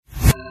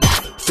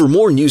For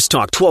more News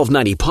Talk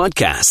 1290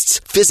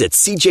 podcasts, visit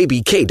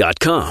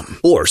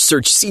cjbk.com or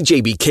search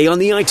CJBK on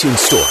the iTunes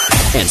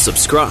Store and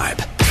subscribe.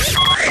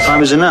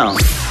 Time is it now?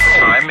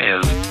 Time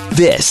is...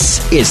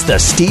 This is the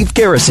Steve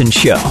Garrison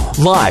Show,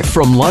 live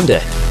from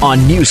London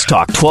on News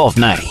Talk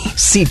 1290,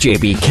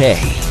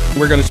 CJBK.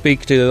 We're going to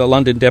speak to the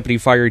London Deputy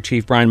Fire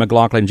Chief Brian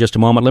McGlaughlin in just a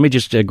moment. Let me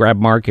just grab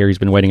Mark here. He's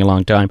been waiting a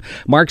long time.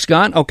 Mark's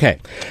gone? Okay.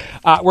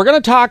 We're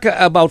going to talk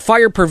about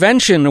Fire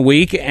Prevention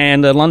Week,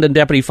 and the London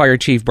Deputy Fire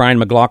Chief Brian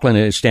McGlaughlin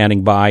is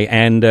standing by.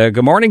 And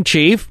good morning,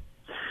 Chief.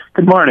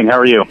 Good morning. How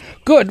are you?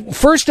 Good.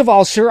 First of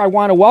all, sir, I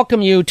want to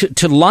welcome you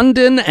to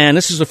London, and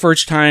this is the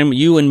first time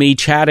you and me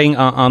chatting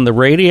on the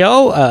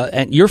radio.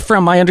 And you're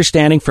from, my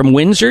understanding, from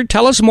Windsor.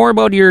 Tell us more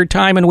about your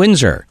time in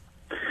Windsor.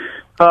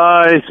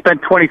 I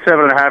spent 27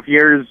 and a half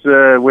years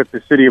with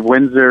the city of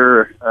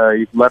Windsor.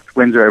 Left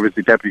Windsor. I was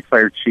the deputy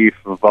fire chief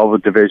of all the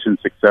divisions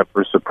except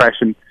for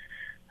suppression.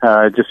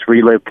 Just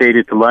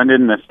relocated to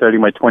London and studied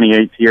my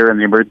 28th year in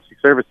the emergency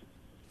services.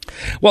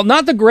 Well,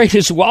 not the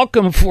greatest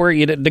welcome for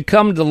you to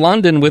come to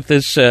London with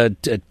this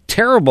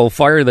terrible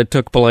fire that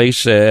took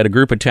place at a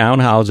group of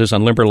townhouses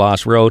on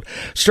Limberlost Road.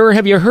 Sir,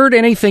 have you heard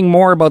anything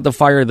more about the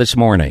fire this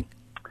morning?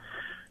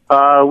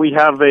 We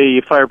have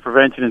a fire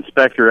prevention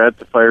inspector at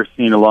the fire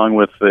scene along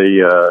with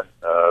a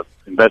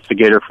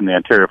investigator from the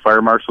Ontario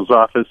Fire Marshal's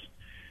office.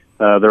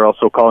 They're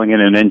also calling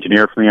in an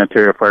engineer from the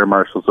Ontario Fire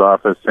Marshal's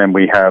office, and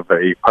we have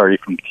a party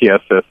from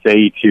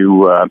TSSA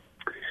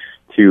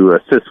to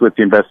assist with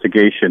the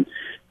investigation.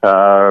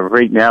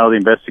 Right now, the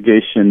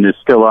investigation is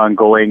still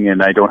ongoing,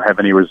 and I don't have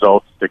any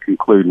results to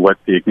conclude what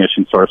the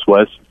ignition source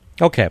was.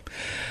 Okay.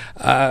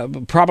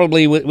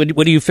 Probably,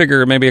 what do you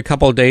figure, maybe a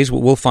couple of days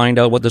we'll find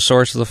out what the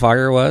source of the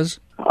fire was?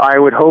 I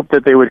would hope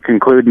that they would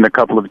conclude in a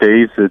couple of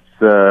days.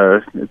 It's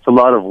a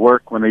lot of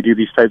work when they do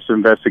these types of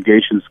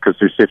investigations because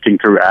they're sifting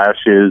through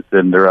ashes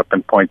and they're up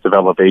in points of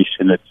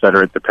elevation, et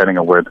cetera, depending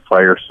on where the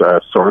fire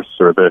source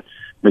or the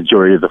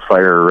majority of the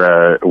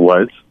fire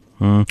was.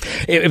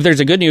 If there's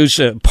a good news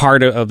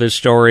part of this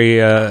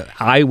story,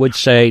 I would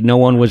say no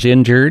one was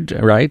injured,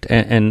 right?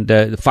 And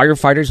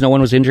firefighters, no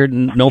one was injured.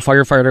 No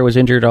firefighter was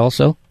injured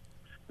also?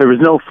 There was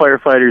no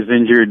firefighters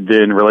injured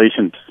in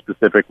relation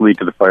specifically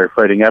to the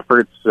firefighting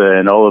efforts,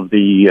 and all of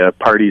the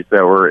parties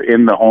that were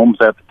in the homes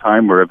at the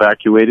time were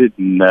evacuated,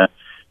 and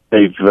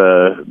they've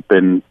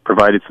been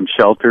provided some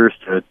shelters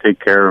to take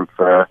care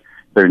of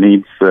their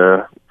needs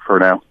for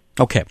now.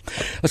 Okay.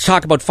 Let's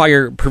talk about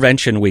Fire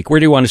Prevention Week. Where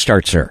do you want to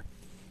start, sir?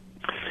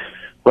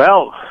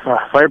 Well,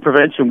 Fire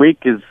Prevention Week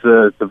is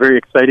a very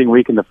exciting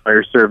week in the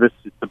fire service.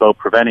 It's about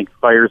preventing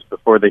fires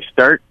before they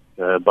start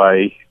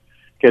by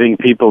getting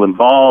people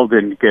involved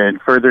and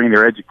furthering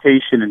their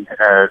education and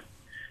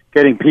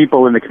getting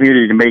people in the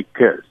community to make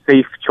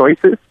safe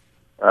choices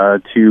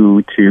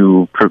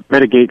to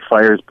mitigate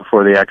fires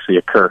before they actually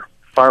occur.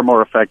 Far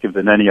more effective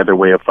than any other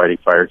way of fighting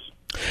fires.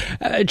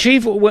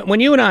 Chief, when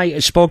you and I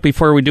spoke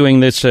before we're doing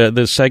this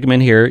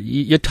segment here,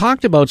 you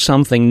talked about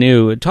something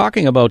new,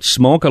 talking about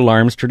smoke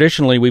alarms.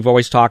 Traditionally, we've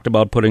always talked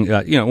about putting,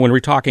 when we're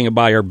talking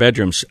about our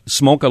bedrooms,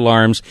 smoke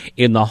alarms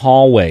in the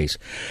hallways.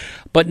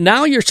 But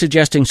now you're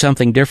suggesting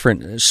something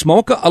different,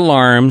 smoke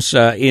alarms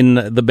in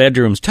the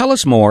bedrooms. Tell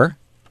us more.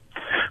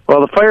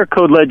 Well, the fire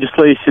code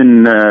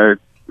legislation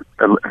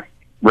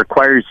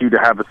requires you to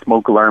have a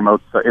smoke alarm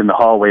outside, in the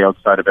hallway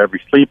outside of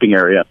every sleeping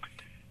area.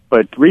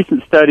 But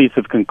recent studies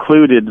have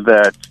concluded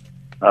that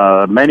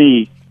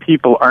many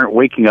people aren't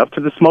waking up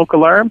to the smoke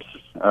alarms.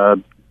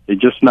 They're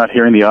just not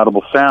hearing the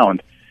audible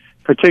sound,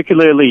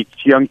 particularly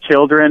young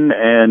children.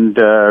 And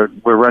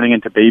we're running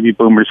into baby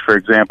boomers, for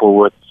example,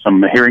 with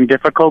some hearing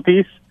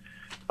difficulties.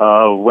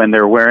 When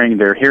they're wearing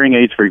their hearing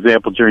aids, for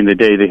example, during the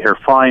day, they hear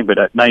fine. But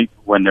at night,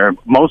 when they're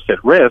most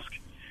at risk,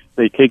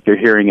 they take their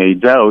hearing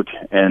aids out,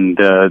 and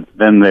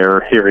then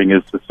their hearing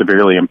is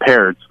severely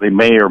impaired. So they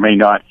may or may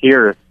not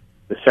hear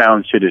the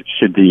sound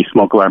should the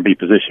smoke alarm be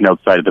positioned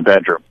outside of the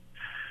bedroom.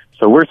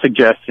 So we're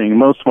suggesting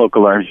most smoke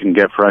alarms you can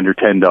get for under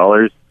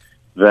 $10,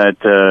 that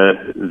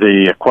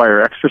they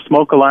acquire extra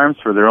smoke alarms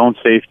for their own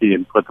safety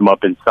and put them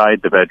up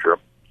inside the bedroom.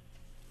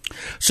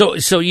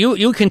 So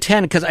you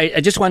contend, because I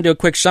just want to do a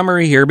quick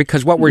summary here,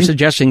 because what we're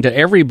suggesting to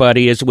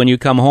everybody is when you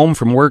come home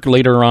from work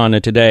later on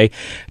today,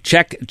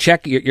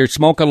 check your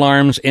smoke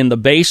alarms in the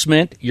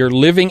basement, your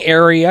living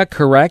area,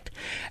 correct?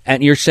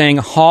 And you're saying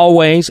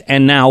hallways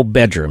and now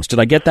bedrooms. Did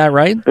I get that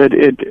right?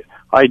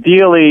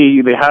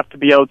 Ideally, they have to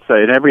be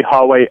outside. In every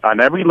hallway, on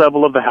every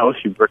level of the house,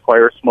 you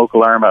require a smoke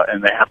alarm,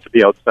 and they have to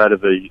be outside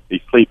of the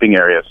sleeping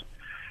areas.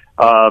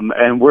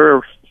 And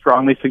we're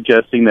strongly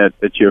suggesting that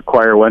you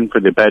acquire one for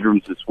the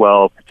bedrooms as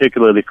well,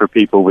 particularly for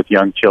people with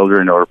young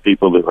children or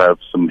people who have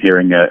some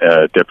hearing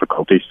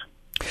difficulties.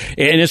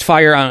 In this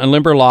fire on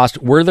Limberlost,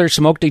 were there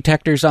smoke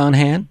detectors on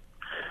hand?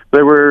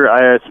 There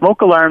were smoke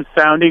alarms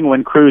sounding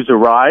when crews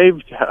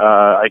arrived.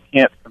 I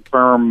can't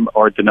confirm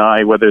or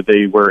deny whether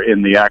they were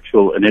in the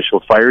actual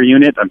initial fire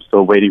unit. I'm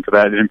still waiting for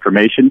that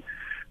information.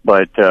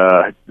 But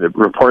the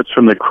reports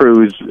from the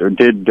crews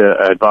did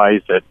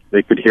advise that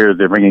they could hear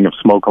the ringing of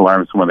smoke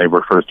alarms when they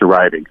were first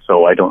arriving.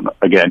 So I don't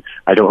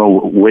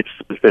know which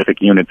specific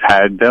units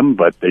had them,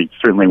 but they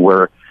certainly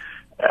were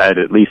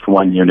at least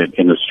one unit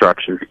in the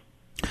structure.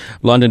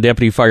 London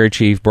Deputy Fire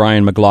Chief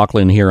Brian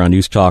McGlaughlin here on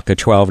News Talk at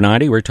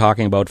 1290. We're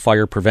talking about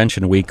Fire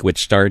Prevention Week, which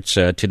starts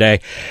today.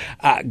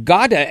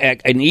 Got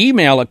an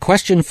email, a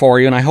question for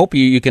you, and I hope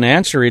you can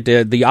answer it.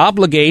 The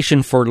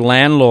obligation for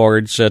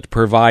landlords to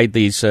provide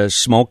these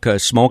smoke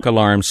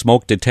alarms,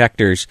 smoke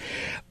detectors.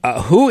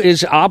 Who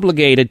is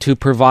obligated to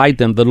provide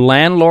them, the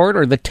landlord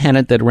or the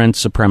tenant that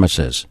rents the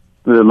premises?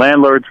 The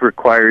landlord's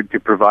required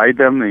to provide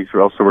them. He's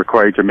also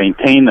required to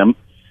maintain them.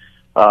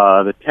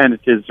 The tenant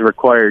is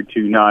required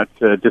to not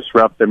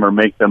disrupt them or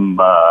make them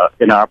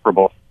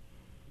inoperable.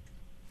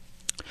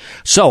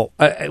 So,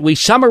 we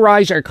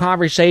summarize our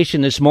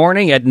conversation this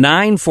morning at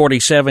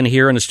 9:47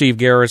 here on the Steve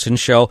Garrison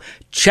Show.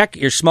 Check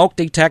your smoke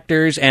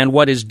detectors, and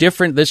what is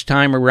different this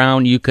time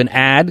around, you can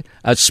add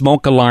a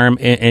smoke alarm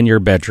in your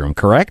bedroom,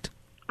 correct?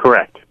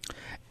 Correct.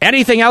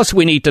 Anything else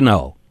we need to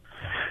know?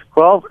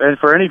 Well, and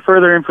for any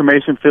further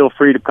information, feel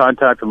free to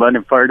contact the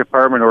London Fire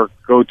Department or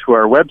go to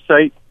our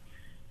website.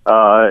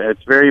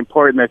 It's very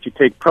important that you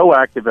take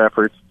proactive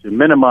efforts to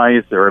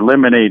minimize or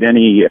eliminate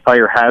any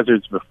fire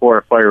hazards before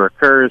a fire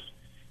occurs.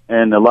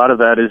 And a lot of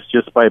that is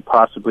just by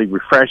possibly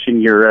refreshing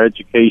your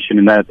education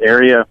in that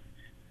area.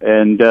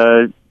 And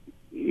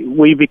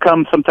we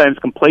become sometimes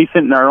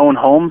complacent in our own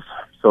homes.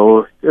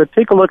 So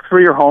take a look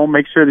through your home.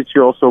 Make sure that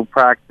you also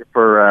practice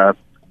for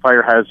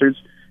fire hazards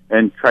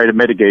and try to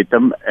mitigate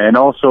them. And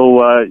also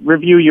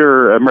review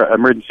your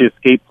emergency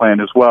escape plan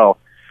as well.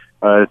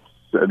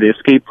 The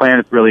escape plan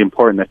is really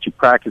important that you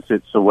practice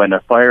it so when a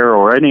fire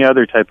or any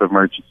other type of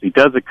emergency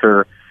does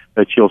occur,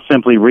 that you'll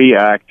simply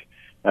react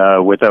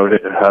without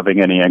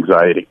having any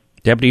anxiety.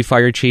 Deputy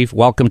Fire Chief,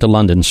 welcome to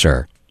London,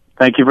 sir.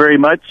 Thank you very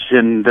much,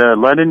 and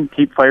London,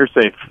 keep fire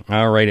safe.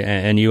 All right,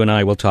 and you and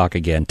I will talk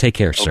again. Take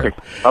care, sir. Okay.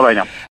 Bye-bye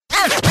now.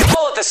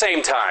 All at the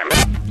same time.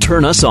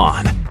 Turn us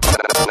on.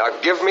 Now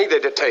give me the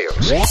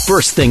details.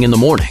 First thing in the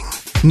morning.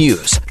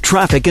 News,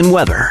 traffic, and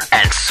weather.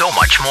 And so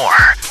much more.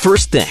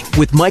 First Thing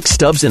with Mike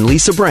Stubbs and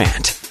Lisa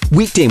Brandt.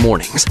 Weekday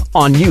mornings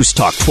on News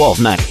Talk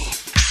 1290.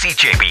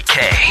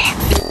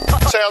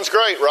 CJBK. Sounds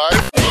great,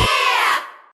 right?